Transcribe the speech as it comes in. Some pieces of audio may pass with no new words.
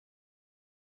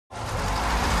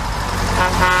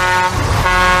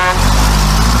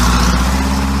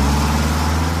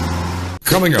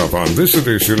Coming up on this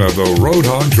edition of the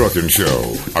Roadhog Truckin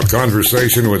Show, a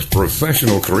conversation with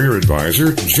professional career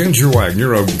advisor Ginger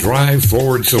Wagner of Drive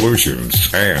Forward Solutions.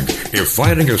 And if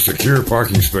finding a secure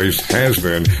parking space has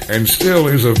been and still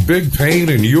is a big pain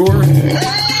in your...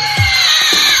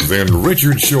 Then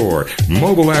Richard Shore,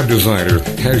 mobile app designer,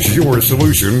 has your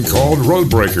solution called Road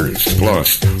Breakers.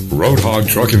 Plus, Roadhog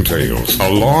Truckin' Tales,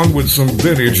 along with some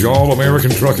vintage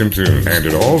all-American truckin' tunes. And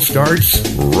it all starts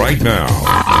right now.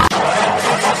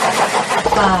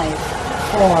 5,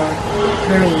 4,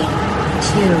 3,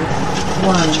 2,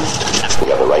 1. You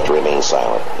have the right to remain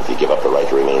silent. If you give up the right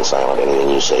to remain silent, anything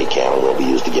you say can and will be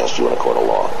used against you in a court of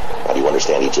law. Now, do you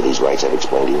understand each of these rights I've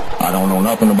explained to you? I don't know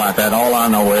nothing about that. All I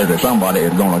know is that somebody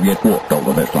is going to get whooped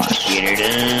over this line. Get it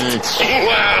done.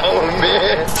 Wow,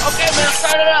 man. Okay, man,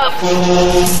 start it up.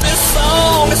 This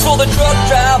song is for the truck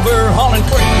driver hauling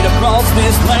freight across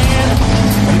this land.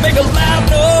 Make a loud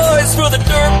noise for the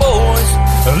dirt boys.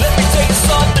 Let me tell you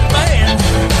something, man.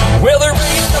 Well, there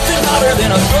ain't nothing hotter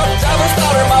than a truck driver's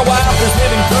daughter. My wife is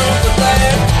living proof of that.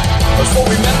 So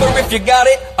remember, if you got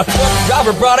it, a truck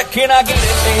driver brought it. Can I get it?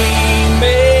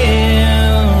 Amen.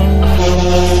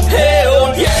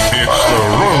 Hell yeah. It's the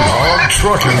Roadhog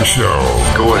Truckin Show.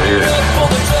 Go ahead.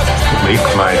 Make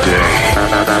my day.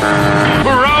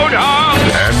 Roadhog!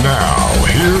 And now,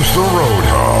 here's the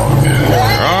Roadhog.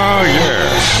 Oh, yeah.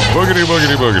 Boogity,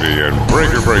 boogity, boogity, and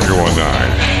breaker, breaker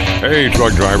 19. Hey,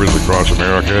 truck drivers across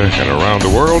America and around the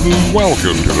world, and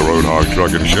welcome to the Roadhog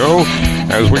Truckin Show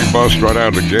as we bust right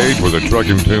out the gate with a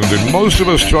truckin' tune that most of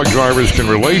us truck drivers can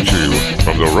relate to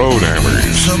from the Road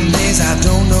Hammers. Some days I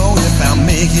don't know if I'll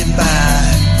make it by.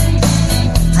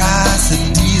 Price of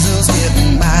diesel's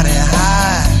getting mighty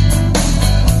high.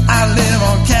 I live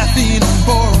on caffeine and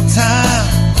borrowed time,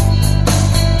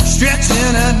 stretching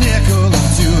a nickel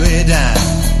into a dime.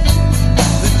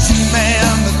 The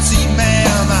G-man, the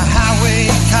T-man, the highway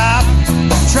cop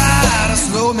try to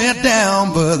slow me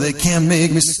down, but they can't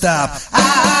make me stop.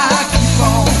 I keep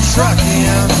on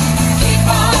trucking. Keep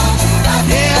on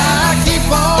trucking. Yeah, I keep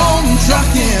on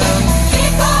trucking.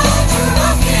 Keep on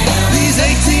trucking. These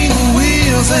 18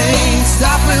 wheels ain't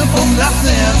stopping for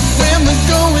nothing. When the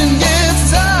going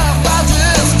gets tough, I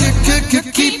just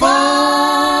keep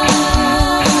on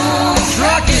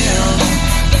trucking.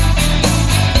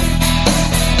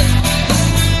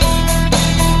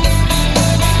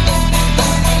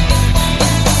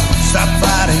 Stop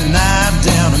Friday night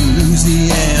down in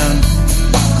Louisiana,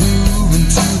 grooving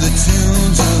to the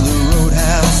tunes of the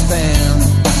Roadhouse band,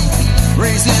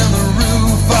 raising the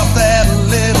roof off that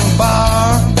little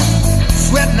bar,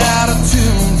 sweating out a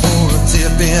tune for a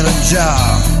tip in a jar.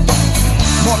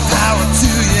 More power to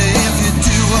you if you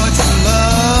do what you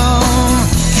love.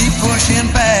 Keep pushing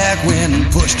back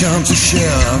when push comes to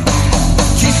shove.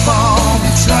 Keep on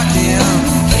trucking.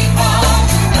 Keep on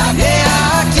trucking. Yeah,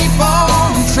 I keep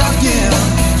on trucking.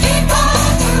 Keep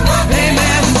on trucking. Hey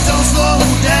man, don't slow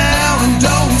down and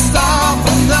don't stop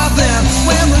for nothing.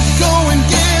 When the going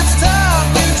gets tough,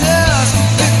 you just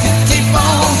keep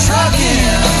on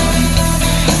trucking.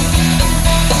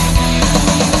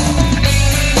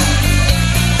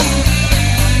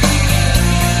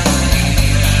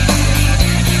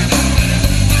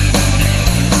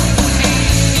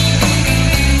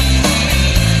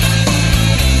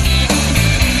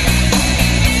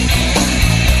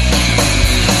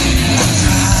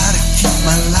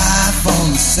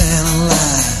 Center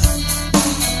line.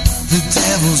 The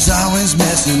devil's always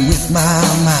messing with my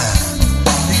mind.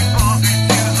 He pulls me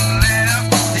to the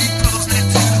left, he pulls me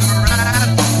to the right.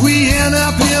 We end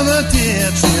up in the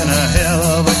ditch in a hell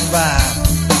of a fight.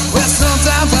 Well,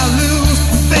 sometimes I lose,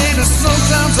 baby,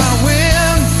 sometimes I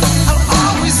win. I'll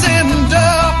always end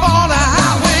up on a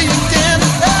highway again.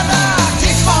 And I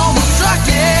keep on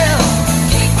trucking.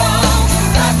 Keep on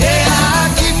trucking. Yeah,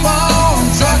 I keep on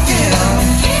trucking.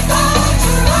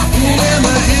 When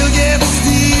the hill gets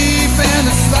steep and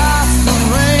it starts to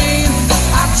rain,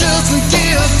 I just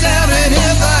get down and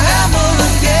hit the hammer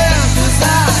again. 'Cause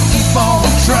I keep on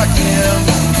trucking.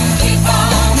 Keep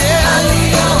on, yeah,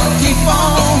 keep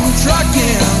on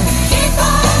trucking. Keep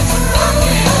on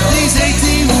trucking. These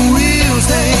 18 wheels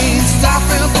ain't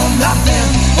stopping for nothing.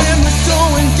 When the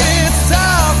going gets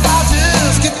tough, I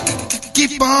just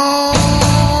keep on.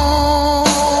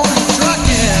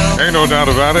 Ain't no doubt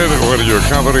about it, whether you're a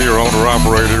company or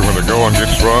owner-operator, when the going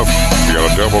gets rough, you got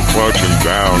a double clutch and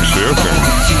downshift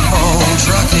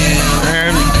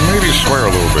and maybe swear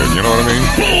a little bit, you know what I mean?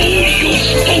 Oh, you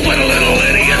stupid little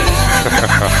idiot.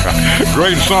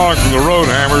 Great song from the Road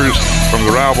Hammers from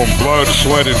their album Blood,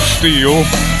 Sweat, and Steel.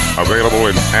 available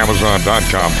at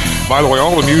Amazon.com. By the way,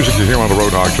 all the music you hear on the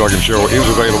Roadhog Truckin' Show is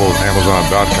available at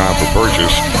Amazon.com for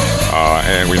purchase.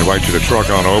 And we invite you to truck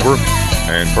on over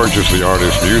and purchase the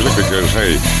artist's music because,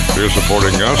 hey, they're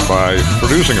supporting us by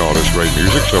producing all this great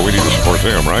music, so we need to support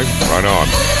them, right? Right on.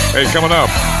 Hey, coming up,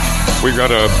 we've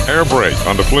got an air brake.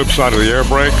 On the flip side of the air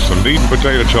brake, some meat and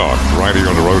potato talk right here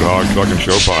on the Roadhog Truckin'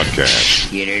 Show podcast.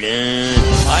 Get her done.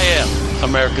 I am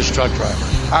America's truck driver.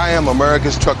 I am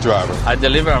America's truck driver. I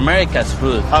deliver America's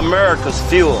food. America's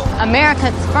fuel.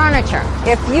 America's furniture.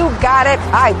 If you got it,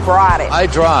 I brought it. I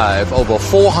drive over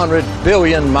 400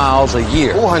 billion miles a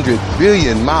year. 400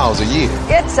 billion miles a year.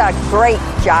 It's a great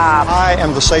job. I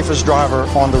am the safest driver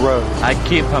on the road. I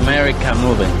keep America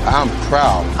moving. I'm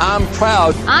proud. I'm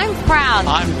proud. I'm proud.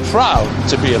 I'm proud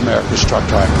to be America's truck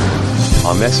driver.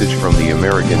 A message from the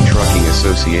American Trucking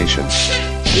Association.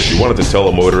 If you wanted to tell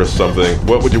a motorist something,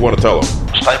 what would you want to tell them?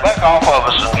 Stay back off of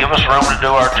us and give us room to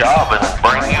do our job and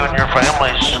bring you and your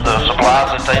families the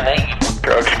supplies that they need.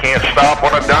 Trucks can't stop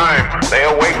on a dime. Stay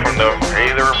away from them,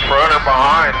 either in front or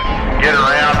behind. Get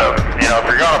around them. You know,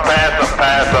 if you're going to pass them,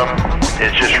 pass them.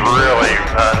 It's just really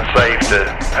unsafe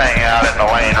to hang out in the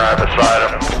lane right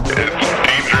beside them. It's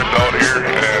dangerous out here,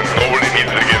 and nobody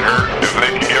needs to get hurt. If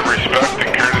they can give respect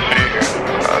and courtesy,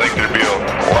 I think there'd be a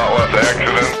lot less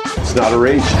accidents. It's not a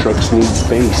race. Trucks need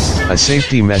space. A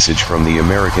safety message from the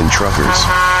American truckers.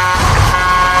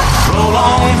 Roll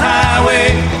on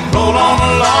highway, roll on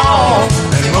along,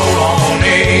 and roll on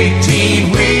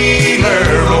 18-wheeler,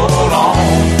 roll on.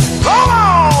 Roll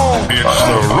on! It's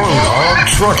the Roadhog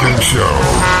Truckin' Show.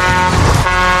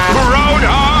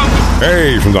 Roadhog!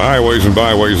 Hey, from the highways and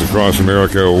byways across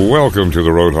America, welcome to the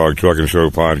Roadhog Truckin' Show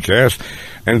podcast,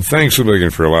 and thanks a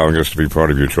million for allowing us to be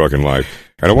part of your trucking life.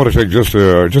 And I want to take just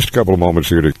a couple of moments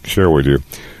here to share with you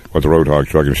what the Roadhog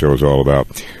Truckin' Show is all about.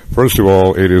 First of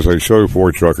all, it is a show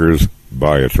for truckers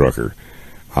by a trucker.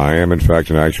 I am, in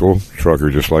fact, an actual trucker,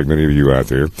 just like many of you out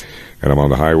there, and I'm on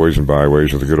the highways and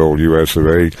byways of the good old U.S. of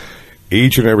A.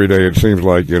 Each and every day, it seems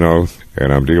like, you know,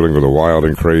 and I'm dealing with the wild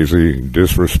and crazy,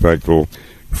 disrespectful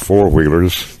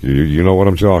four-wheelers. You know what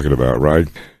I'm talking about, right?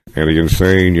 And the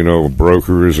insane, you know,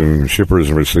 brokers and shippers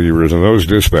and receivers and those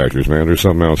dispatchers, man. There's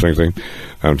something else, anything.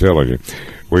 I'm telling you.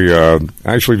 We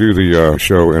actually do the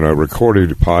show in a recorded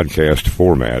podcast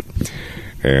format.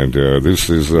 And this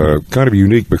is kind of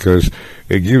unique because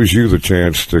it gives you the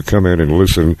chance to come in and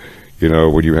listen, you know,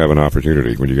 when you have an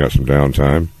opportunity, when you got some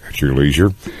downtime at your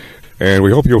leisure. And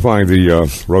we hope you'll find the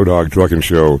Roadhog Truckin'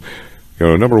 Show, you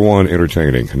know, number one,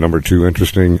 entertaining, number two,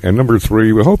 interesting, and number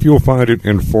three, we hope you'll find it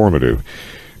informative.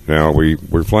 Now,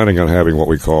 we're planning on having what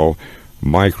we call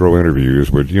micro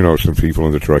interviews with, you know, some people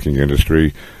in the trucking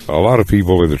industry, a lot of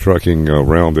people in the trucking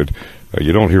realm that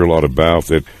you don't hear a lot about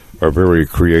that are very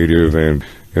creative and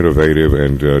innovative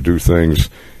and do things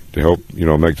to help, you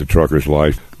know, make the trucker's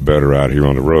life better out here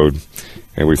on the road.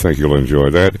 And we think you'll enjoy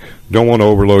that. Don't want to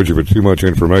overload you with too much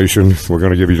information. We're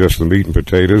going to give you just the meat and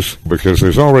potatoes because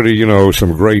there's already, you know,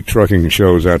 some great trucking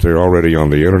shows out there already on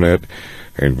the internet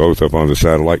and both up on the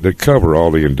satellite that cover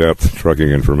all the in-depth trucking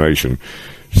information.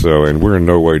 So, and we're in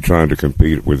no way trying to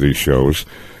compete with these shows.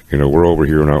 You know, we're over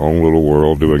here in our own little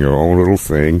world doing our own little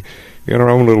thing in our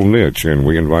own little niche, and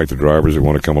we invite the drivers that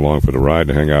want to come along for the ride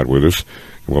to hang out with us,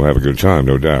 and we'll have a good time,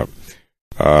 no doubt.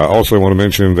 Also, I want to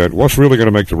mention that what's really going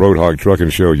to make the Roadhog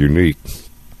Truckin' Show unique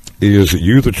is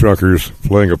you, the truckers,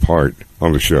 playing a part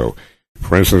on the show.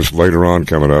 For instance, later on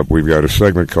coming up, we've got a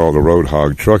segment called the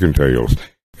Roadhog Truckin' Tales.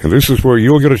 And this is where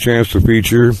you'll get a chance to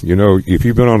feature, you know, if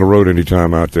you've been on the road any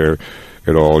time out there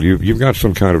at all, you've got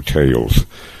some kind of tales,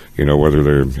 you know, whether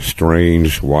they're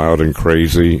strange, wild and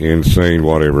crazy, insane,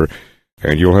 whatever.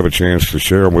 And you'll have a chance to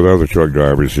share them with other truck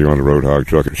drivers here on the Roadhog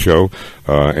Truckin' Show.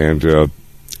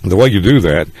 The way you do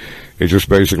that is just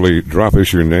basically drop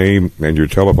us your name and your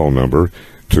telephone number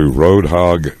to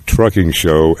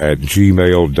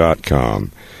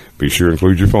roadhogtruckingshow@gmail.com. Be sure to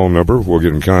include your phone number. We'll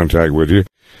get in contact with you.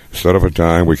 Set up a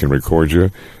time. We can record you,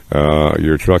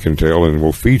 your trucking tale, and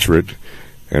we'll feature it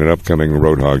in an upcoming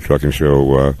Roadhog Truckin'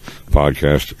 Show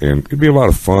podcast. And it'll be a lot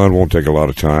of fun. Won't take a lot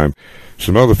of time.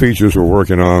 Some other features we're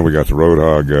working on. We got the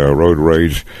Roadhog Road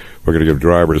Rage. We're going to give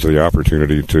drivers the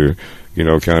opportunity to, you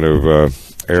know, kind of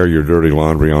air your dirty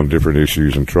laundry on different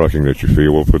issues in trucking that you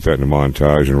feel. We'll put that in a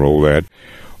montage and roll that.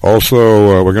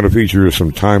 Also, we're going to feature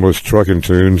some timeless trucking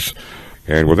tunes.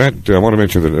 And with that, I want to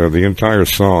mention that the entire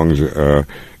songs,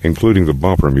 including the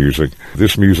bumper music,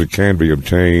 this music can be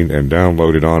obtained and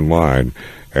downloaded online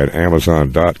at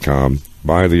Amazon.com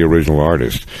by the original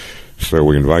artist. So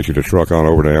we invite you to truck on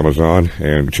over to Amazon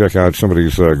and check out some of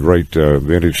these great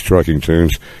vintage trucking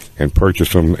tunes and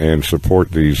purchase them and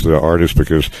support these artists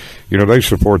because, you know, they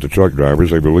support the truck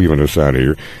drivers. They believe in us out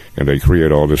here, and they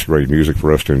create all this great music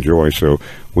for us to enjoy. So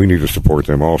we need to support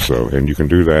them also. And you can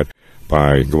do that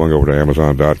by going over to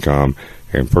Amazon.com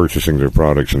and purchasing their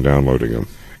products and downloading them.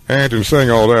 And in saying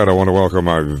all that, I want to welcome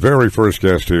my very first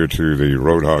guest here to the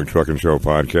Roadhog Truckin' Show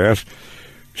podcast.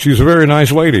 She's a very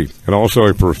nice lady and also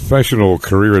a professional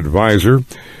career advisor.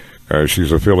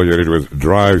 She's affiliated with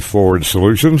Drive Forward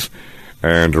Solutions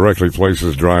and directly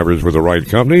places drivers with the right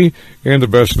company in the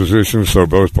best position so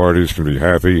both parties can be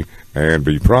happy and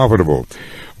be profitable.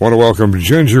 I want to welcome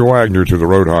Ginger Wagner to the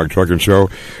Roadhog Truckin' Show.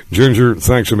 Ginger,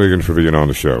 thanks a million for being on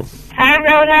the show. Hi,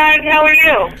 Roadhog. How are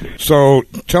you? So,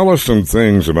 tell us some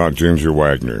things about Ginger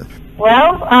Wagner.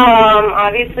 Well,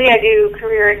 obviously I do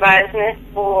career advisement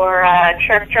for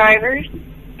truck drivers.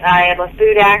 I am a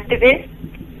food activist,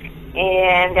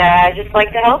 and I just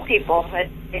like to help people. I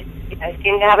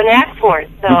seem to have a knack for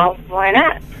it, so why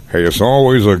not? Hey, it's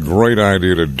always a great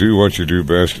idea to do what you do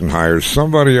best and hire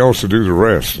somebody else to do the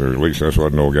rest, or at least that's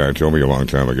what an old guy told me a long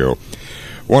time ago.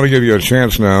 I want to give you a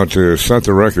chance now to set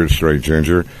the record straight,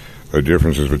 Ginger, the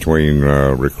differences between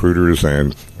recruiters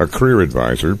and a career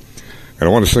advisor. And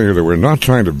I want to say that we're not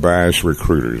trying to bash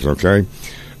recruiters, okay?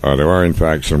 There are, in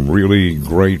fact, some really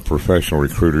great professional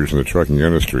recruiters in the trucking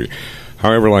industry.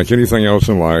 However, like anything else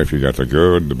in life, you got the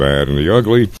good, the bad, and the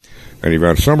ugly. And you've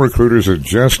got some recruiters that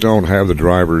just don't have the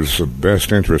driver's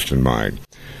best interest in mind.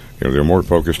 You know, they're more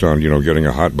focused on, getting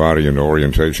a hot body in the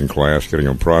orientation class, getting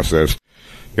them processed,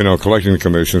 collecting the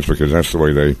commissions because that's the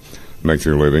way they make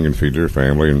their living and feed their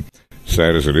family. And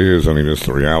sad as it is, I mean, it's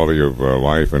the reality of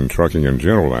life and trucking in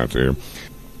general out there.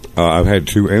 I've had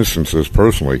two instances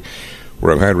personally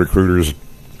where I've had recruiters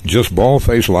just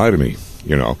bald-faced lie to me,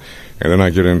 and then I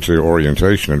get into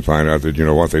orientation and find out that,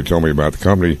 what they told me about the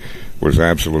company was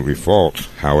absolutely false.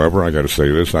 However, I got to say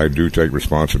this, I do take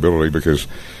responsibility because,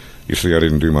 you see, I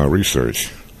didn't do my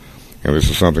research. And this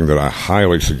is something that I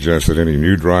highly suggest that any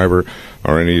new driver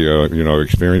or any,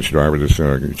 experienced driver that's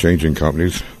changing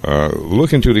companies,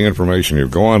 look into the information. You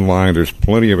go online, there's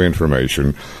plenty of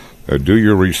information. Do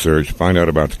your research, find out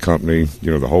about the company,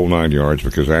 the whole 9 yards,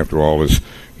 because after all, it's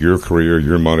your career,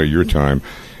 your money, your time,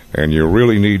 and you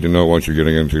really need to know what you're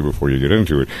getting into before you get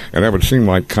into it. And that would seem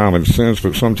like common sense,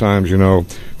 but sometimes,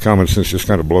 common sense just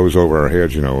kind of blows over our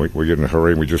heads. We get in a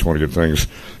hurry and we just want to get things,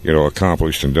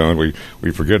 accomplished and done.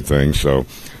 We forget things. So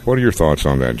what are your thoughts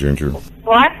on that, Ginger?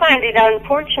 Well, I find it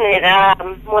unfortunate.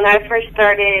 When I first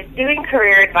started doing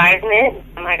career advisement,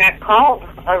 I got called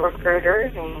a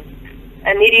recruiter and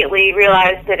immediately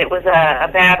realized that it was a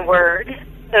bad word,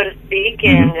 so to speak,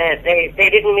 and that they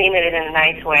didn't mean it in a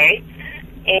nice way.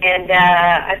 And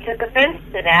I took offense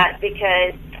to that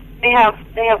because they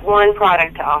have one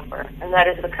product to offer, and that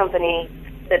is the company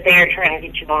that they are trying to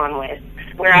get you on with.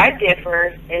 Where I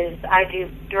differ is I do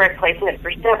direct placement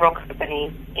for several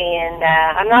companies, and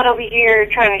I'm not over here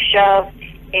trying to shove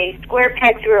a square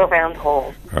peg through a round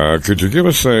hole. Could you give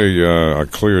us a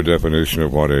clear definition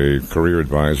of what a career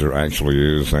advisor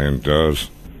actually is and does?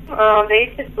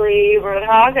 Basically,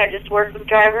 Roadhog, I just work with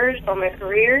drivers on their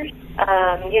careers.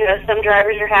 Some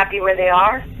drivers are happy where they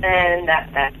are, and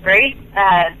that's great.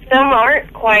 Some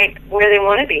aren't quite where they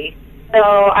want to be. So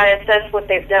I assess what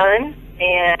they've done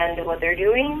and what they're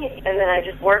doing, and then I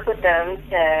just work with them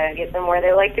to get them where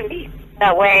they like to be.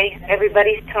 That way,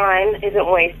 everybody's time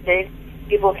isn't wasted.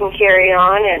 People can carry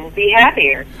on and be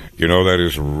happier. That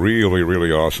is really,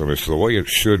 really awesome. It's the way it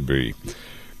should be.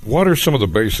 What are some of the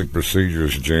basic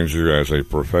procedures, Ginger, as a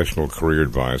professional career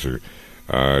advisor?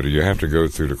 Do you have to go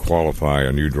through to qualify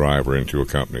a new driver into a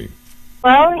company?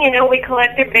 Well, we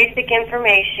collect their basic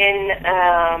information,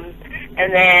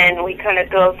 and then we kind of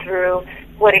go through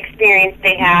what experience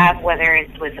they have, whether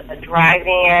it's with a dry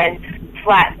van,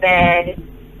 flatbed,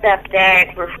 step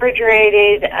deck,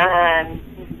 refrigerated,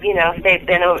 if they've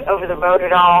been over the road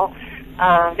at all.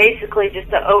 Basically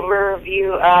just an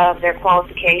overview of their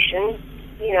qualifications,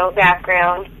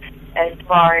 background, as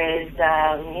far as,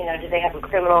 do they have a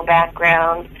criminal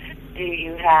background? Do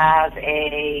you have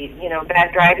a,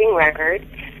 bad driving record?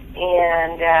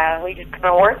 And we just kind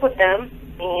of work with them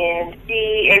and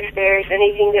see if there's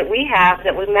anything that we have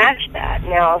that would match that.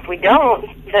 Now, if we don't,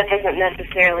 that doesn't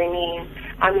necessarily mean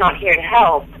I'm not here to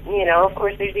help. Of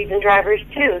course, there's even drivers,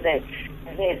 too, that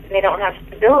they don't have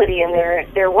stability in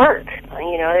their work.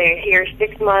 They're here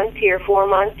 6 months, here 4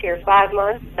 months, here 5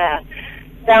 months,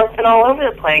 bouncing all over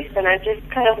the place. And I just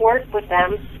kind of work with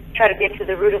them, try to get to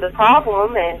the root of the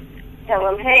problem and tell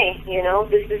them, hey,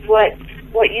 this is what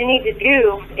you need to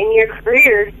do in your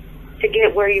career to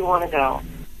get where you want to go.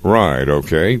 Right,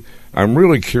 okay. I'm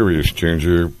really curious,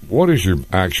 Ginger, what is your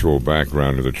actual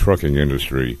background in the trucking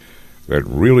industry that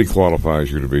really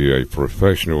qualifies you to be a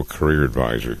professional career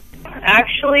advisor?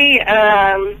 Actually,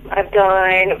 I've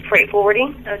done freight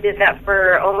forwarding. I did that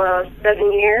for almost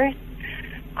 7 years.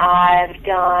 I've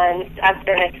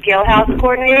been a scale house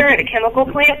coordinator at a chemical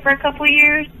plant for a couple of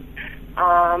years.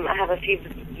 I have a few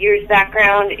years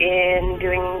background in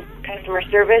doing customer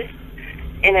service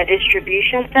in a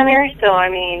distribution center. So, I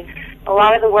mean, a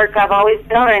lot of the work I've always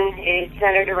done is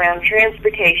centered around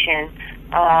transportation,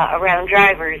 around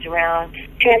drivers, around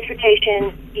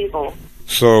transportation people.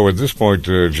 So at this point,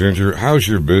 Ginger, how's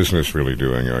your business really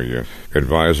doing? Are you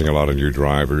advising a lot of new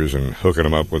drivers and hooking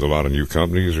them up with a lot of new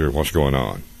companies, or what's going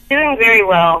on? Doing very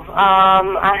well.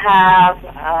 I have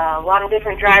a lot of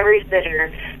different drivers that are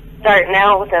starting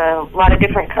out with a lot of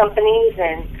different companies,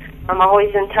 and I'm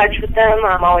always in touch with them.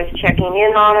 I'm always checking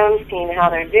in on them, seeing how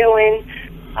they're doing.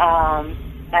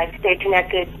 I stay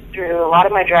connected through a lot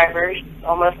of my drivers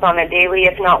almost on a daily,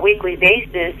 if not weekly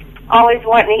basis. Always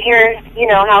wanting to hear,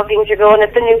 how things are going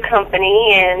at the new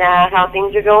company and how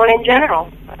things are going in general.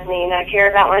 I mean, I care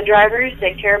about my drivers.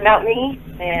 They care about me,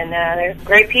 and they're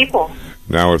great people.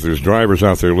 Now, if there's drivers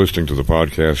out there listening to the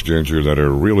podcast, Ginger, that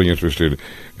are really interested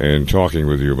in talking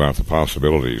with you about the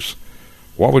possibilities,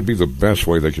 what would be the best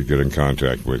way they could get in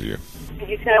contact with you?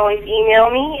 You can always email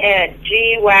me at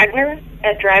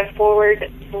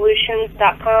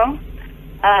gwagner@driveforwardsolutions.com.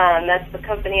 That's the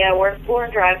company I work for,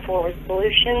 Drive Forward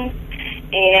Solutions.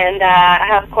 And I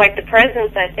have quite the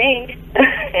presence, I think,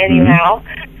 anyhow,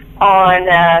 on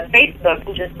Facebook.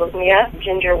 Just look me up,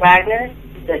 Ginger Wagner,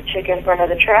 the chick in front of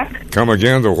the truck. Come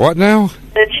again, the what now?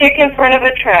 The chick in front of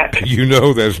a truck. You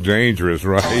know that's dangerous,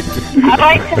 right? I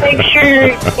like to make sure,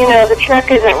 the truck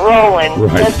isn't rolling.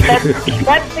 Right.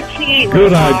 That's the key.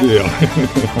 Good idea.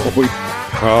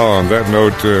 On that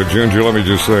note, Ginger, let me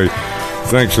just say,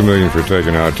 thanks a million for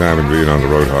taking our time and being on the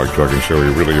Roadhog Trucking Show.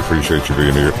 We really appreciate you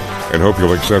being here, and hope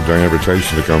you'll accept our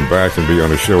invitation to come back and be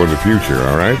on the show in the future,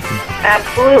 all right?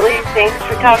 Absolutely. Thanks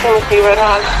for talking with me,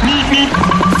 Roadhog.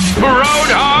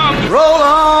 Roadhog! Roll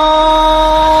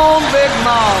on, Big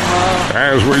Mama.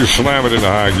 As we slam it into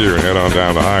high gear and head on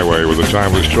down the highway with a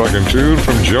timeless trucking tune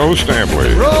from Joe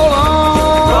Stampley. Roll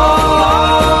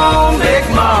on, Big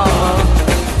Mama.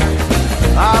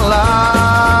 I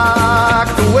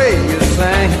like the way you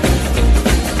sing.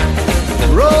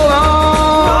 Roll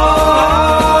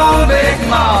on, Big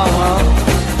Mama.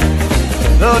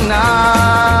 The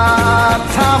night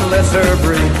time lets her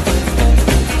breathe.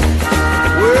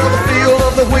 Well, the feel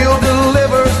of the wheel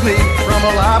delivers me from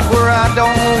a life where I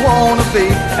don't want to be.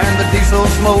 And the diesel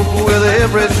smoke with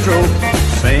every stroke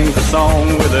sings a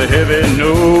song with a heavy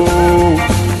note.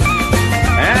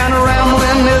 And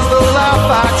rambling is the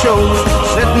life I chose,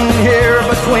 sitting here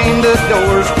between the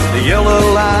doors. The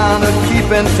yellow line of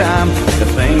keeping time, the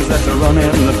things that's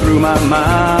running through my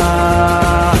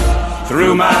mind.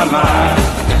 Through my mind.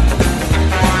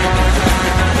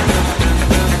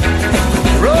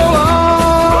 Roll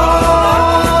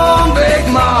on, Big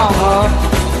Mama.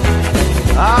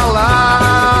 I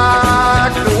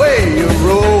like the way you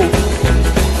roll.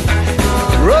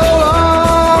 Roll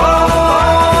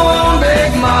on,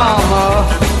 Big Mama.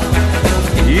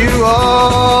 You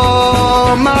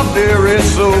are my very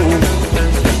soul.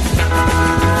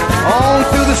 On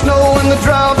through the snow and the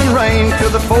drought and rain, to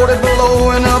the 40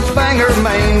 below in a Bangor,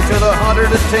 Maine, to the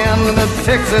 110 in the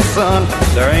Texas sun.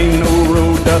 There ain't no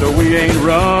road that we ain't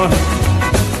run.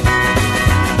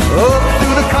 Up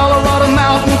through the Colorado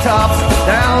mountain tops,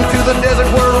 down to the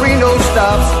desert where Reno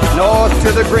stops, north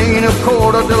to the green of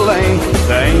Coeur d'Alene.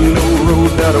 There ain't no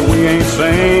road that we ain't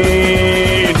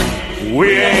seen.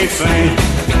 We ain't seen.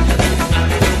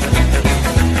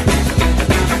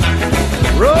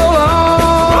 Roll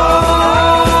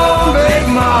on, Big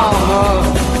Mama.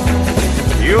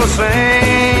 You're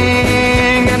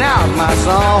singing out my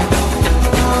song.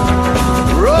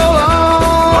 Roll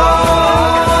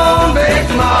on, Big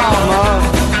Mama.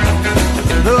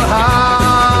 The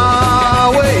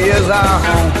highway is our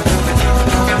home.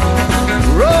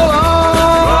 Roll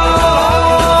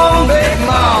on, Big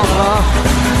Mama.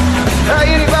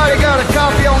 Hey, anybody got a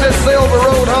copy on this silver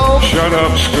Roadhog? Shut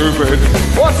up, stupid.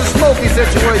 What's the smoky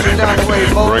situation down the way,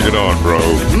 folks? Bring it on, bro.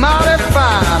 Mighty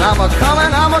fine. I'm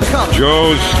a-coming.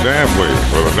 Joe Stampley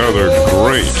with another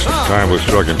great timeless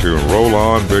trucking tune, Roll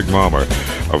On, Big Mama.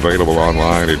 Available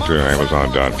online at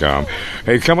Amazon.com.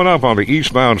 Hey, coming up on the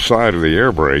eastbound side of the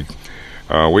air brake,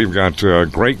 we've got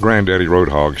Great Granddaddy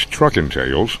Roadhog's Truckin'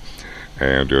 Tales.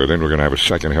 And then we're going to have a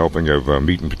second helping of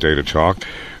Meat and Potato Talk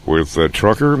with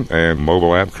trucker and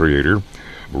mobile app creator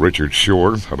Richard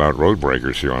Shore about road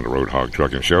breakers here on the Roadhog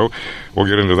Truckin' Show. We'll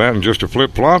get into that in just a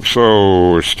flip-flop,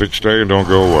 so stick, stay, and don't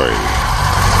go away.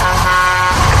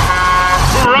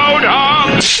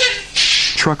 Roadhog!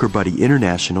 Trucker Buddy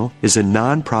International is a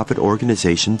non-profit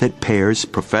organization that pairs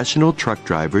professional truck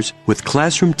drivers with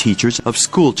classroom teachers of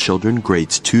school children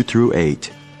grades 2 through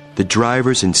 8. The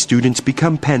drivers and students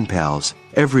become pen pals.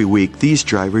 Every week, these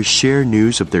drivers share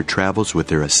news of their travels with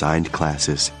their assigned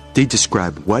classes. They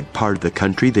describe what part of the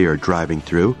country they are driving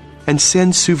through and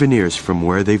send souvenirs from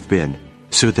where they've been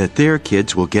so that their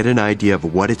kids will get an idea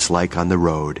of what it's like on the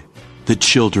road. The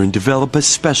children develop a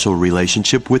special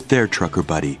relationship with their trucker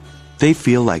buddy. They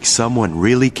feel like someone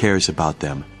really cares about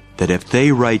them, that if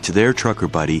they write to their trucker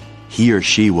buddy, he or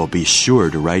she will be sure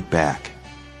to write back.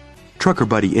 Trucker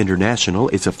Buddy International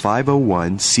is a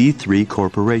 501c3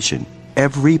 corporation.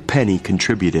 Every penny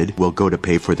contributed will go to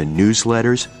pay for the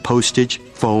newsletters, postage,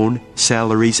 phone,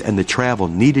 salaries, and the travel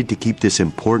needed to keep this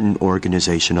important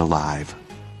organization alive.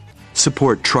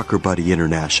 Support Trucker Buddy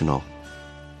International.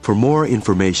 For more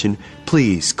information,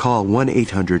 please call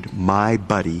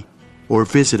 1-800-MY-BUDDY or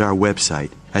visit our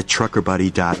website at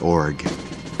truckerbuddy.org.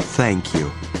 Thank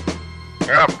you.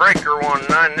 Breaker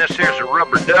 19, this here's a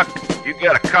rubber duck. You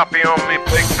got a copy on me,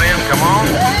 Big Ben? Come on.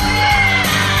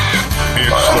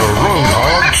 It's the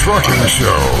Roadhog Truckin'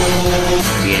 Show.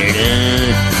 Get it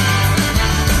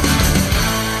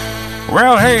in.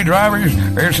 Well, hey, drivers.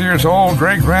 This here's old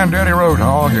great-granddaddy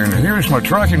Roadhog, and here's my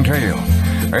trucking tale.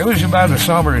 It was about the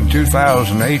summer in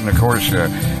 2008, and of course,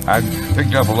 I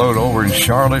picked up a load over in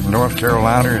Charlotte, North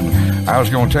Carolina, and I was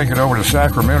going to take it over to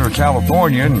Sacramento,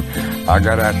 California, and I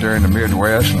got out there in the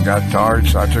Midwest and got tired,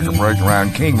 so I took a break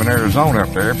around Kingman, Arizona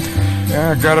up there.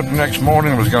 I got up the next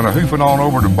morning and was going to hoof it on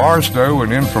over to Barstow, and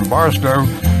then from Barstow,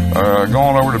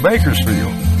 going over to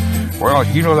Bakersfield. Well,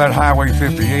 you know that Highway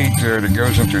 58 that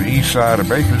goes into the east side of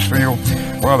Bakersfield?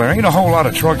 Well, there ain't a whole lot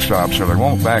of truck stops, so there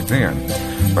won't back then.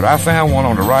 But I found one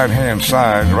on the right-hand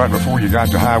side right before you got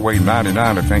to Highway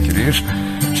 99, I think it is.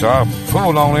 So I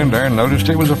pulled on in there and noticed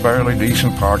it was a fairly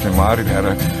decent parking lot. It had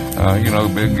a,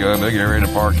 big area to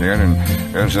park in, and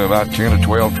there's about 10 or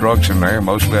 12 trucks in there,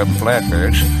 mostly of them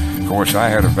flatbeds. Of course, I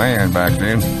had a van back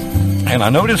then. And I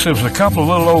noticed there was a couple of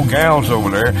little old gals over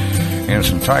there in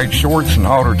some tight shorts and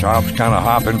halter tops kind of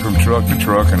hopping from truck to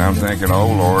truck, and I'm thinking, oh,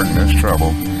 Lord, there's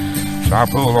trouble. So I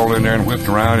pulled all in there and whipped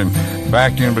around and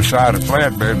backed in beside a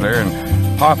flatbed there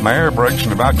and popped my air brakes,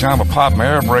 and about the time I popped my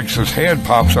air brakes, his head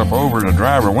pops up over in the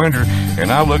driver window,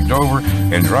 and I looked over,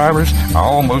 and drivers, I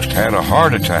almost had a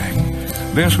heart attack.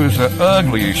 This was the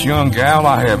ugliest young gal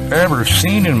I have ever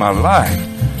seen in my life.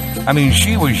 I mean,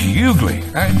 she was ugly.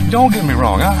 Don't get me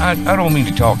wrong, I don't mean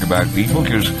to talk about people,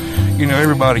 because,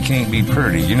 everybody can't be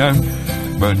pretty,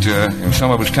 but and some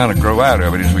of us kind of grow out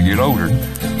of it as we get older.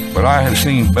 But I have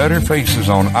seen better faces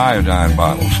on iodine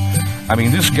bottles. I mean,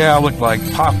 this gal looked like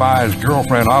Popeye's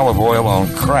girlfriend Olive Oil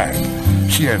on crack.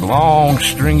 She had long,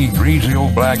 stringy, greasy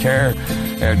old black hair,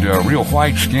 had real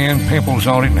white skin, pimples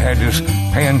on it, and had this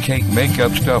pancake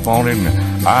makeup stuff on it, and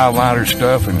eyeliner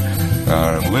stuff, and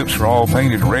lips were all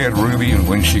painted red ruby. And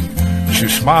when she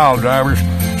smiled, drivers,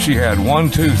 she had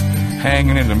one tooth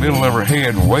hanging in the middle of her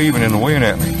head and waving in the wind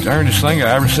at me. Darndest thing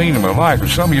I ever seen in my life, and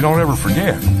something you don't ever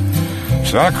forget.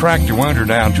 So I cracked the window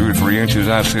down 2 or 3 inches.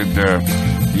 I said,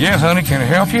 yeah, honey, can I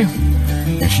help you?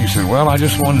 And she said, well, I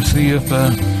just wanted to see if,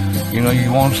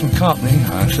 you want some company.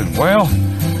 I said, well,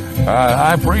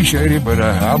 I appreciate it, but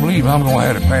I believe I'm going to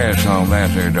have to pass on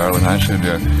that there, darling. I said,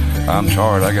 I'm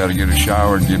tired. I got to get a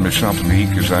shower and give me something to eat,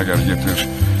 because I got to get this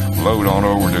load on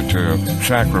over to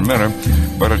Sacramento.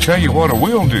 But I tell you what I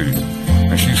will do.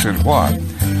 And she said, what?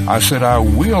 I said, I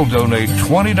will donate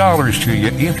 $20 to you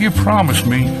if you promise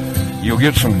me you'll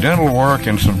get some dental work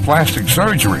and some plastic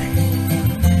surgery.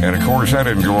 And, of course, that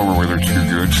didn't go over with her too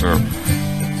good, so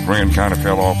grin kind of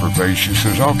fell off her face. She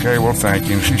says, okay, well, thank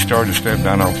you. And she started to step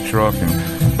down off the truck,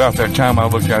 and about that time I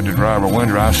looked out the driver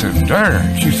window. I said,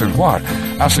 darn. She said, what?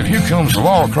 I said, here comes the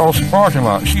law across the parking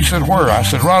lot. She said, where? I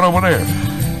said, right over there.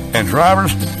 And,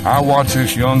 drivers, I watched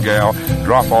this young gal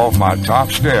drop off my top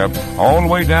step all the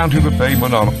way down to the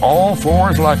pavement on all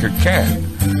fours like a cat.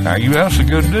 Now, that's a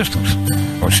good distance.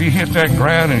 Well, she hit that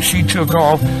ground, and she took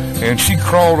off, and she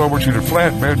crawled over to the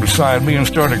flatbed beside me and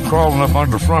started crawling up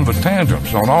under the front of the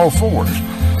tandems on all fours.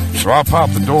 So I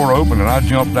popped the door open, and I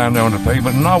jumped down there on the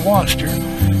pavement, and I watched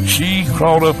her. She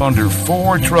crawled up under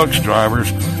 4 trucks,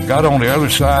 drivers, got on the other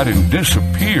side, and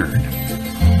disappeared.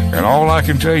 And all I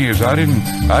can tell you is I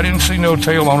didn't see no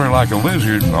tail on her like a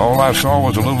lizard. All I saw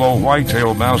was a little old white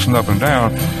tail bouncing up and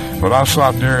down. But I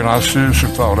sat there and I seriously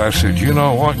thought, I said, you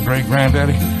know what, great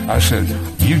granddaddy? I said,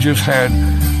 you just had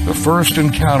the first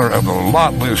encounter of the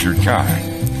lot lizard kind.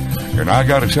 And I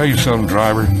got to tell you something,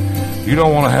 driver. You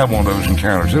don't want to have one of those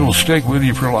encounters. It'll stick with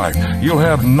you for life. You'll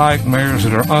have nightmares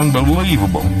that are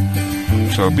unbelievable.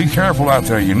 So be careful out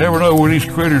there. You never know where these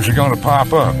critters are going to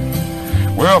pop up.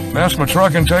 Well, that's my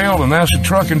trucking tale, and that's the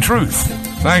trucking truth.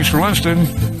 Thanks for listening.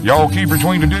 Y'all keep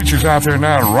between the ditches out there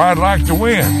now and ride like the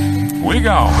wind. We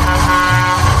gone.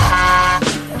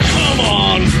 Come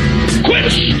on,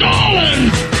 quit stalling.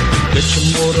 Get your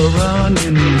motor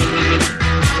running.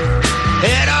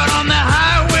 Head out on the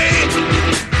highway,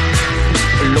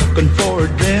 looking for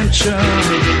adventure,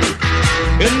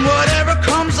 and whatever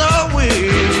comes our way.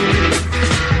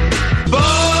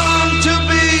 Born to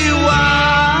be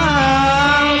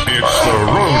wild. It's the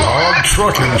Roadhog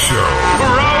Truckin' Show.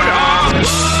 Roadhog.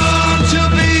 Born to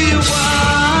be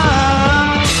wild.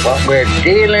 What we're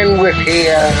dealing with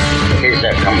here is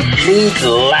a complete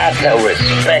lack of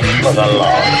respect for the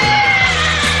law.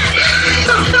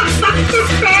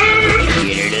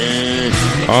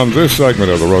 On this segment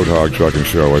of the Roadhog Trucking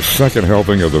Show, a second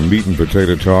helping of the meat and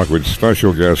potato talk with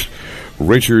special guest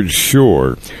Richard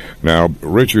Shore. Now,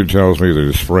 Richard tells me that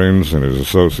his friends and his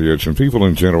associates and people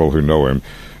in general who know him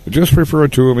just refer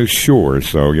to him as Shore.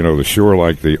 So, you know, the shore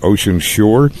like the ocean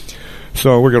shore.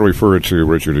 So we're going to refer to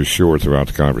Richard as Shore throughout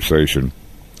the conversation.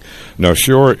 Now,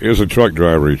 Shore is a truck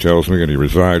driver, he tells me, and he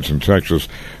resides in Texas.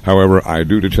 However, I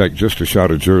do detect just a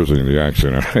shot of Jersey in the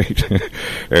accent, all right?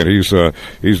 And he's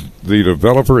the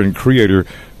developer and creator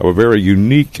of a very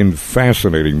unique and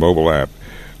fascinating mobile app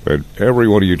that every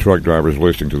one of you truck drivers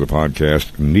listening to the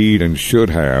podcast need and should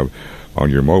have on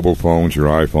your mobile phones, your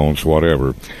iPhones,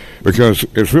 whatever, because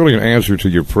it's really an answer to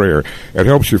your prayer. It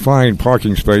helps you find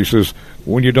parking spaces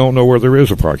when you don't know where there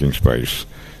is a parking space.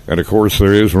 And, of course,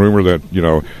 there is rumor that, you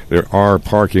know, there are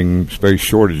parking space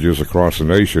shortages across the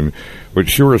nation. But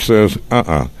Shore says,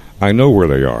 I know where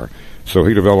they are. So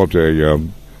he developed a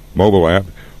mobile app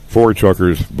for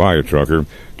truckers by a trucker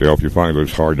to help you find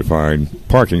those hard-to-find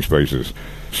parking spaces.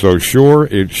 So, Shore,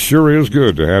 it sure is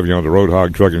good to have you on the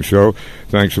Roadhog Trucking Show.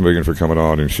 Thanks a million for coming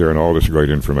on and sharing all this great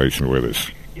information with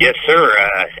us. Yes, sir.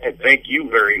 Thank you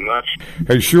very much.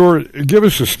 Hey, Shore, give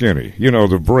us a skinny, you know,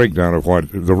 the breakdown of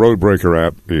what the Roadbreaker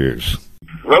app is.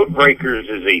 Roadbreakers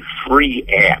is a free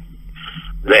app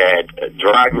that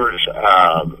drivers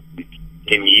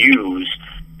can use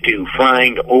to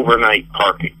find overnight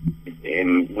parking.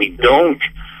 And we don't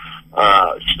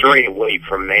stray away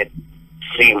from that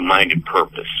single-minded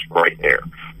purpose right there.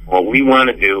 What we want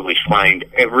to do is find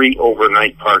every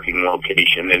overnight parking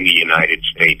location in the United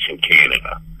States and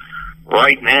Canada.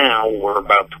 Right now, we're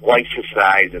about twice the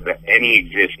size of any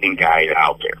existing guide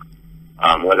out there.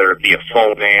 Whether it be a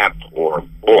phone app or a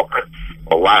book,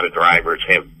 a lot of drivers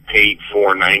have paid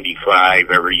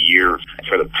 $4.95 every year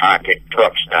for the Pocket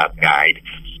Truck Stop Guide.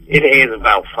 It has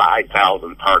about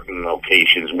 5,000 parking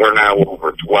locations. We're now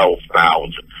over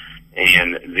 12,000.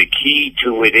 And the key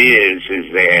to it is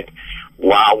that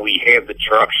while we have the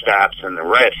truck stops and the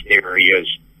rest areas,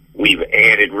 we've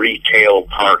added retail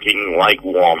parking like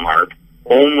Walmart,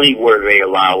 only where they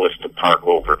allow us to park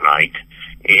overnight.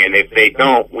 And if they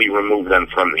don't, we remove them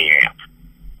from the app.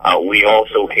 We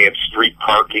also have street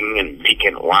parking and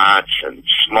vacant lots and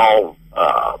small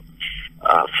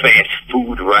fast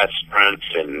food restaurants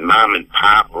and mom and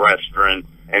pop restaurants.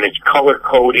 And it's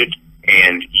color-coded,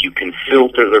 and you can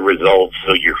filter the results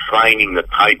so you're finding the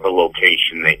type of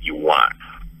location that you want.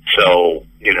 So,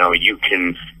 you know, you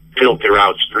can filter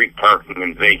out street parking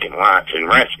and vacant lots and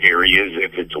rest areas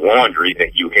if it's laundry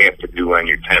that you have to do on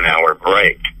your 10-hour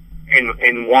break.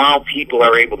 And while people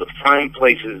are able to find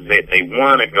places that they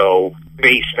want to go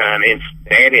based on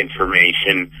that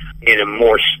information in a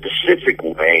more specific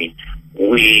way,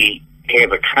 we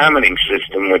have a commenting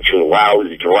system which allows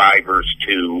drivers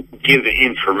to give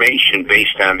information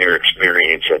based on their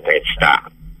experience at that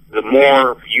stop. The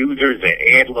more users that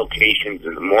add locations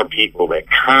and the more people that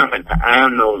comment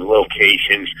on those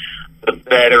locations, the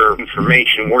better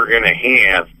information we're going to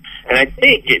have. And I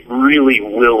think it really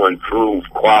will improve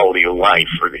quality of life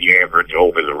for the average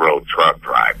over-the-road truck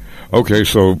driver. Okay,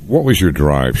 so what was your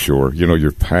drive, Shore? You know,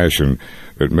 your passion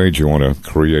that made you want to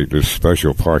create this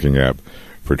special parking app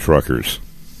for truckers?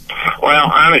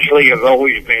 Well, honestly, I've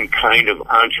always been kind of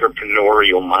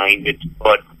entrepreneurial-minded,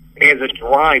 but as a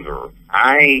driver,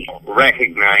 I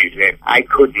recognized that I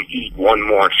couldn't eat one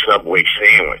more Subway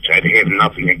sandwich. I'd have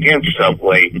nothing against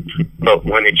Subway, but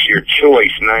when it's your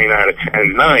choice 9 out of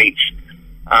 10 nights,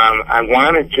 I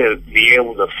wanted to be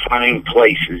able to find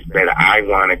places that I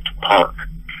wanted to park.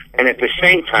 And at the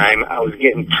same time, I was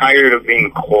getting tired of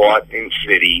being caught in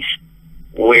cities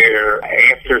where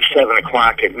after 7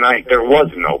 o'clock at night there was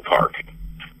no parking.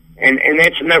 And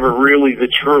that's never really the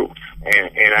truth.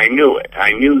 And I knew it.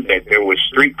 I knew that there was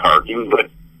street parking, but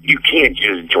you can't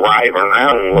just drive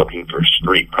around looking for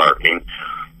street parking.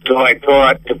 So I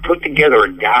thought to put together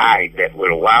a guide that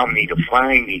would allow me to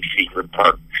find these secret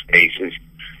parking spaces.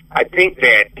 I think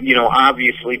that,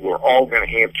 obviously we're all going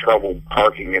to have trouble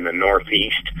parking in the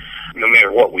Northeast, no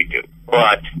matter what we do.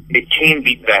 But it can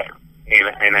be better.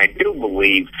 And I do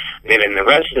believe that in the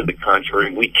rest of the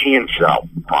country, we can solve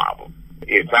the problem.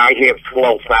 If I have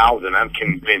 12,000, I'm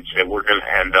convinced that we're going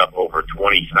to end up over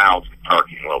 20,000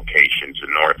 parking locations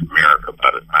in North America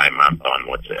by the time I'm done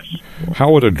with this.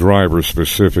 How would a driver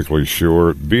specifically,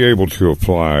 Sure, be able to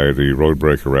apply the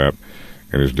Roadbreaker app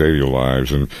in his daily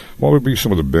lives, and what would be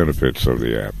some of the benefits of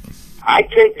the app? I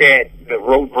think that the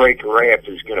Roadbreaker app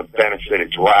is going to benefit a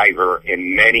driver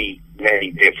in many,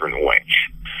 many different ways.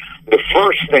 The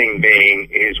first thing being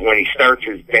is when he starts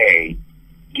his day,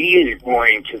 he is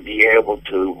going to be able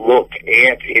to look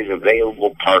at his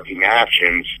available parking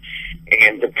options,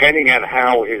 and depending on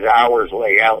how his hours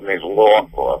lay out in his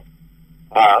logbook,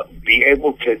 be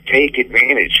able to take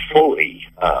advantage fully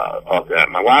of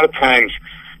them. A lot of times,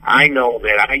 I know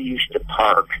that I used to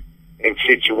park in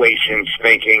situations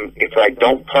thinking, if I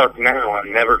don't park now,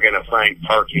 I'm never going to find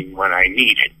parking when I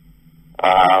need it,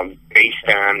 based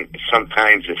on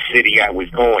sometimes the city I was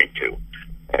going to.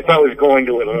 If I was going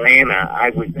to Atlanta, I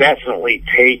would definitely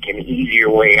take an easier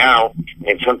way out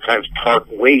and sometimes park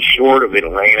way short of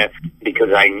Atlanta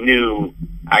because I knew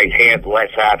I had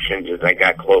less options as I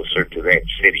got closer to that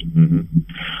city. Mm-hmm.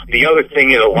 The other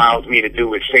thing it allows me to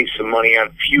do is save some money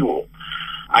on fuel.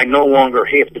 I no longer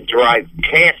have to drive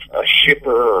past a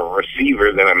shipper or a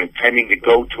receiver that I'm intending to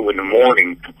go to in the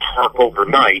morning to park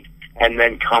overnight and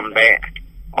then come back.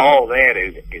 All that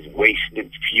is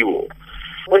wasted fuel.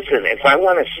 Listen, if I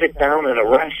want to sit down in a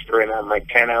restaurant on my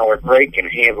 10-hour break and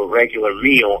have a regular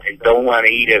meal and don't want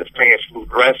to eat at a fast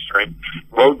food restaurant,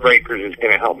 Roadbreakers is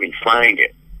going to help me find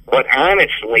it. But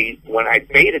honestly, when I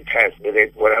beta tested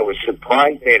it, what I was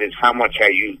surprised at is how much I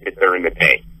used it during the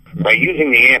day. By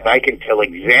using the app, I can tell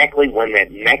exactly when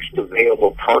that next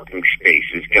available parking space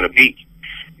is going to be.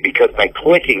 Because by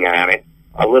clicking on it,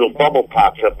 a little bubble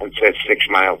pops up and says 6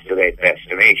 miles to that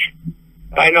destination.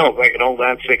 I know if I can hold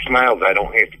on 6 miles, I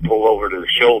don't have to pull over to the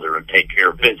shoulder and take care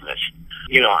of business.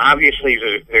 Obviously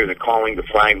there's a calling to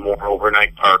find more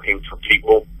overnight parking for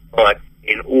people, but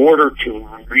in order to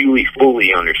really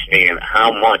fully understand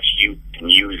how much you can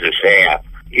use this app,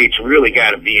 it's really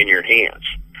got to be in your hands.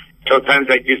 Sometimes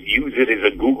I just use it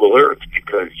as a Google Earth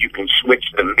because you can switch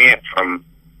the map from,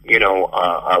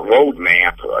 a road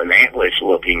map, an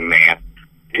atlas-looking map,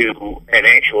 to an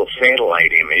actual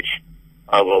satellite image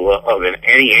of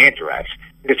any address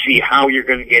to see how you're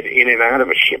going to get in and out of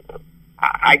a shipper.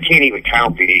 I can't even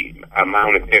count the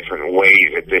amount of different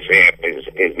ways that this app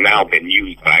has now been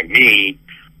used by me.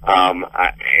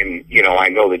 I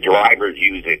know the drivers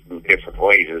use it in different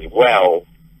ways as well.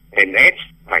 And that's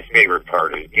my favorite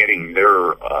part, is getting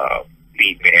their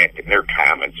feedback and their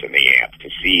comments in the app to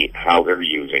see how they're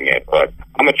using it. But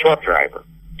I'm a truck driver,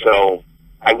 so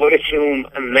I would assume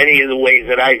many of the ways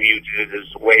that I've used it is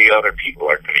the way other people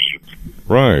are going to use it.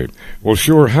 Right. Well,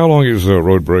 Sure, how long has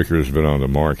Roadbreakers been on the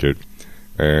market?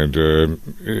 And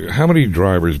how many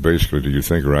drivers, basically, do you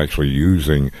think are actually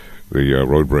using the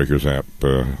Roadbreakers app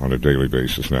on a daily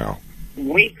basis now?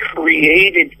 We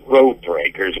created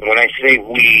Roadbreakers. When I say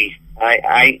we,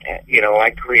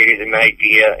 I created an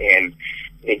idea, and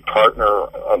a partner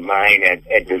of mine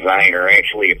at Designer,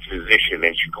 actually a physician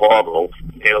in Chicago,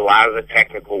 did a lot of the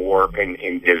technical work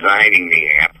in designing the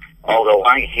app. Although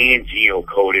I hand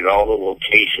geocoded all the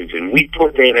locations, and we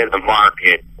put that in the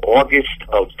market August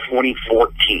of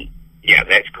 2014. Yeah,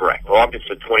 that's correct, August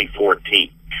of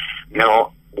 2014.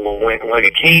 Now, when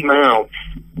it came out,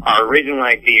 our original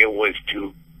idea was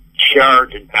to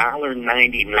charge $1.99,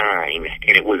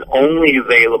 and it was only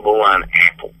available on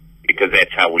Apple, because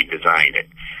that's how we designed it.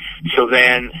 So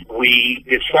then we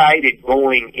decided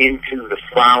going into the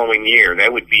following year,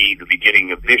 that would be the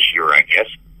beginning of this year, I guess,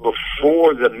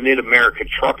 before the Mid-America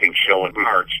Trucking Show in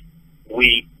March,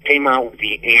 we came out with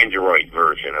the Android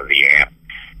version of the app,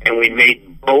 and we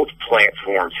made both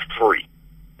platforms free.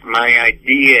 My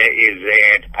idea is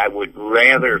that I would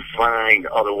rather find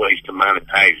other ways to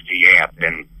monetize the app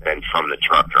than from the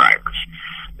truck drivers.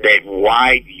 That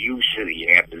wide use of the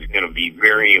app is going to be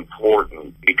very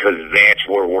important, because that's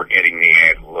where we're getting the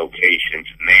ad locations,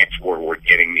 and that's where we're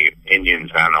getting the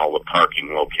opinions on all the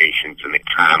parking locations and the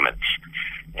comments.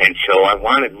 And so I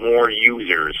wanted more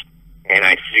users, and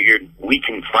I figured we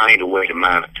can find a way to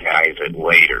monetize it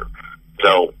later.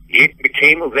 So it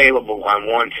became available on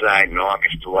one side in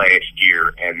August of last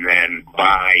year, and then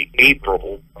by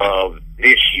April of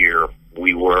this year,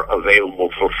 we were available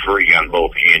for free on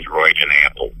both Android and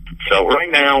Apple. So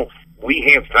right now, we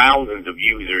have thousands of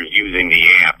users using the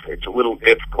app. It's a little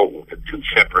difficult with the two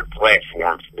separate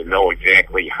platforms to know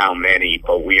exactly how many,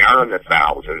 but we are in the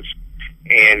thousands.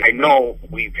 And I know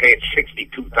we've had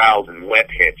 62,000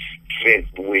 web hits since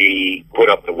we put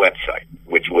up the website,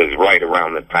 which was right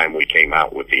around the time we came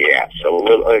out with the app. So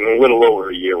in a little over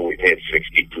a year, we've had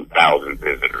 62,000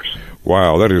 visitors.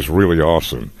 Wow, that is really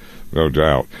awesome, no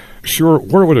doubt. Sure,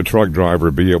 where would a truck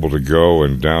driver be able to go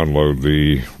and download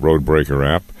the Roadbreaker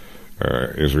app?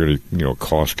 Is there any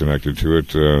cost connected to it,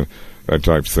 that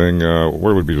type thing?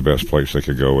 Where would be the best place they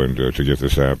could go and to get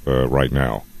this app right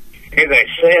now? As I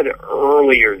said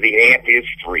earlier, the app is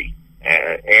free,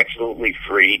 absolutely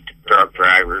free to truck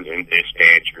drivers and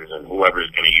dispatchers and whoever's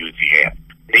going to use the app.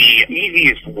 The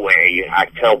easiest way I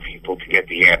tell people to get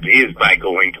the app is by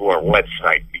going to our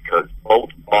website, because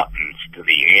both buttons to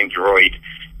the Android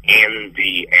and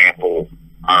the Apple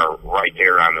are right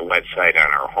there on the website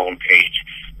on our homepage.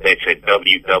 That's at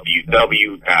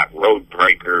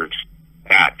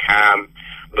www.roadbreakers.com.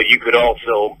 But you could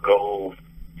also go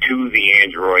to the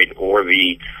Android or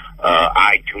the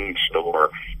iTunes store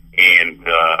and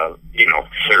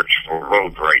search for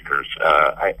Roadbreakers.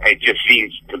 It just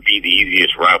seems to be the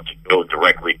easiest route to go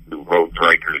directly to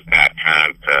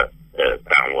roadbreakers.com to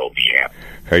download the app.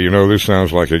 Hey, this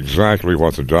sounds like exactly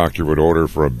what the doctor would order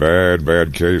for a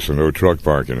bad case of no truck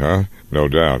parking, huh? No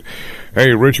doubt.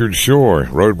 Hey, Richard Shore,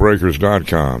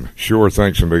 roadbreakers.com. Shore,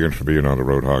 thanks a million for being on the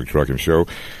Roadhog Truckin' Show,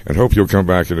 and hope you'll come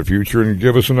back in the future and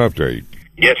give us an update.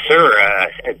 Yes, sir.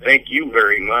 Thank you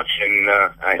very much, and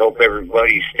I hope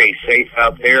everybody stays safe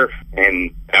out there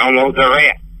and downloads our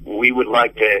app. We would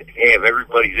like to have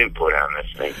everybody's input on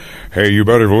this thing. Hey, you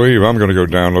better believe I'm going to go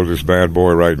download this bad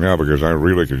boy right now, because I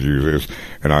really could use this.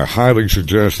 And I highly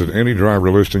suggest that any driver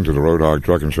listening to the Roadhog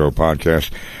Truckin' Show podcast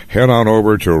head on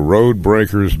over to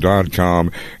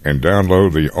roadbreakers.com and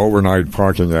download the overnight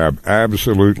parking app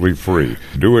absolutely free.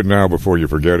 Do it now before you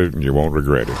forget it, and you won't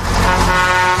regret it.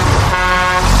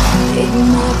 Big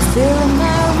Mac filling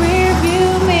my rear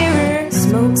view mirror,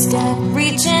 smokestack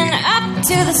reaching up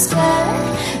to the sky.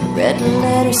 Red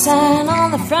letter sign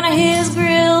on the front of his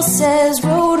grill says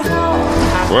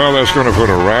Roadhog. Well, that's going to put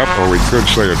a wrap, or we could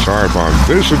say a tarp, on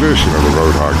this edition of the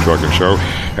Roadhog Truckin' Show.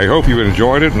 I hope you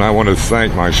enjoyed it, and I want to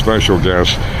thank my special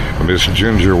guest, Miss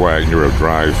Ginger Wagner of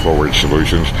Drive Forward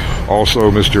Solutions,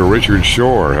 also Mr. Richard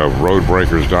Shore of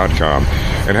roadbreakers.com.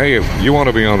 And hey, if you want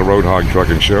to be on the Roadhog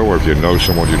Truckin' Show, or if you know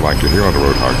someone you'd like to hear on the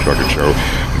Roadhog Truckin' Show,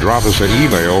 drop us an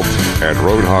email at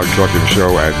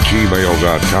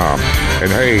roadhogtruckinshow@gmail.com.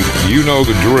 And hey, you know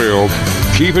the drill.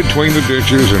 Keep it between the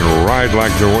ditches and ride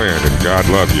like the wind, and God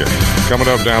love you. Coming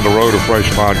up down the road, a fresh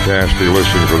podcast. Be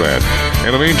listening for that.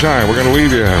 In the meantime, we're going to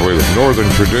leave you with Northern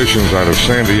Traditions out of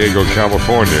San Diego,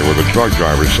 California, with a truck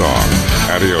driver song.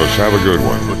 Adios. Have a good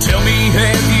one. Well, tell me,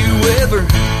 have you ever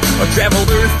traveled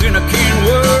earth in a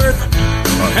Kenworth?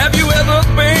 Or have you ever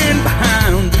been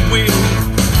behind the wheel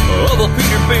of a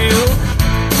Peterbilt?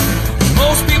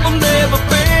 Most people never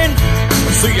been,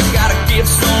 so you gotta give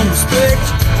some respect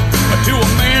to a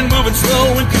man moving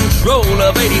slow in control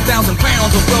of 80,000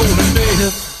 pounds of rolling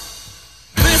death.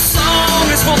 This song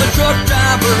is for the truck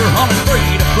driver on his way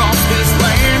across this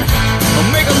land.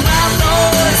 Make a loud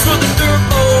noise for the dirt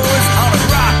boys on a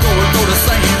rock or go to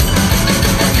sand.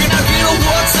 Can I get a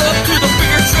what's up to the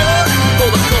beer truck for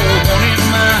the cold one in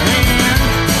my hand?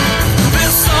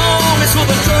 This song is for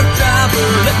the truck driver,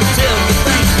 let me tell you,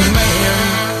 thank you, man.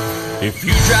 If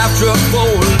you drive truck for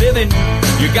a living,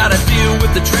 you gotta deal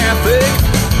with the traffic.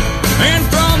 And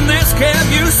from this cab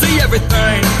you see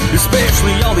everything,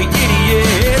 especially all the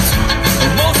idiots.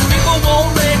 Most people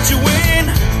won't let you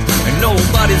in, and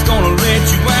nobody's gonna let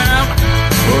you out.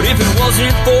 But if it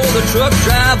wasn't for the truck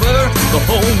driver, the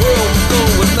whole world would go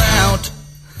without.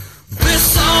 This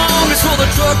song is for the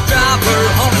truck driver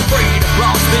on his way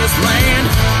across this land.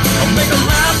 Make a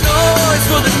loud noise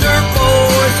for the dirt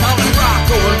boys hauling rock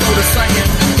over load of sand.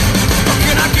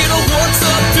 Can I get a what's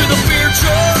up to the beer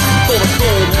truck for the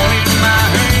cold one in my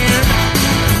hand?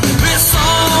 This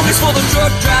song is for the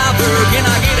truck driver. Can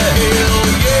I get a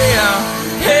hell yeah?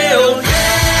 Hell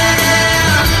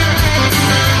yeah!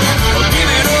 Give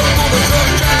it up for the truck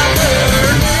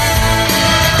driver.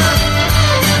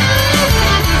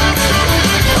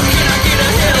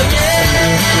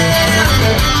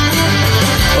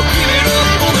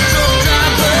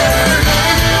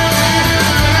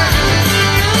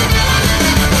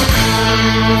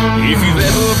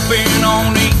 whooping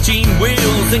on 18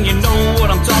 wheels, and you know what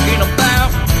I'm talking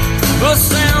about. The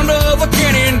sound of a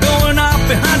cannon going off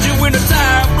behind you when the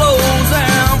tire blows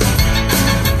out.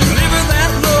 Deliver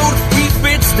that load, keep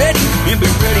it steady, and be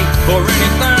ready for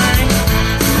anything.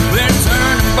 Then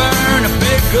turn and burn and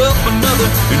pick up another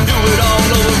and do it all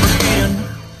over again.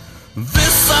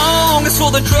 This song is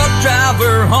for the truck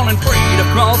driver hauling freight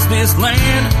across this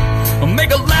land.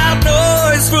 Make a loud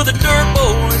noise for the dirt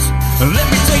boys. Let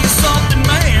me tell you something,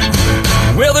 man.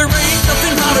 Well, there ain't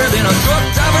nothing hotter than a truck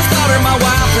driver's daughter. My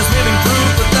wife is living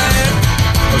proof of that.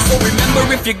 So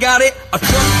remember, if you got it, a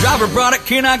truck driver brought it.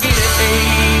 Can I get it?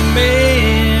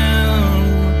 Amen.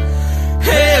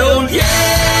 Hell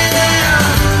yeah.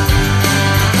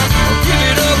 Give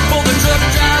it up for the truck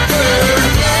driver.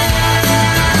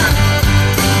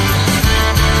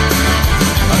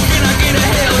 Can I get a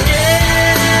hell yeah?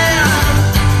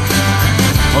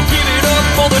 Give it up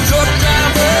for the truck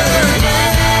driver.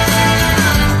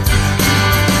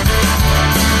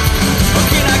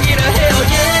 Can I get a hell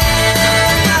yeah?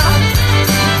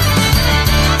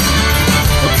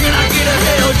 Can I get a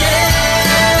hell yeah?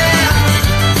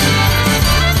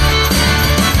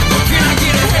 Can I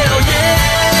get a hell yeah?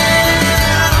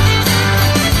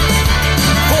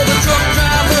 For the truck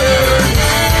driver.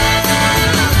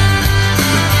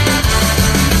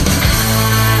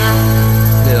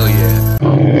 Hell yeah.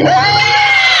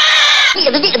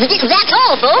 That's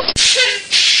all, folks.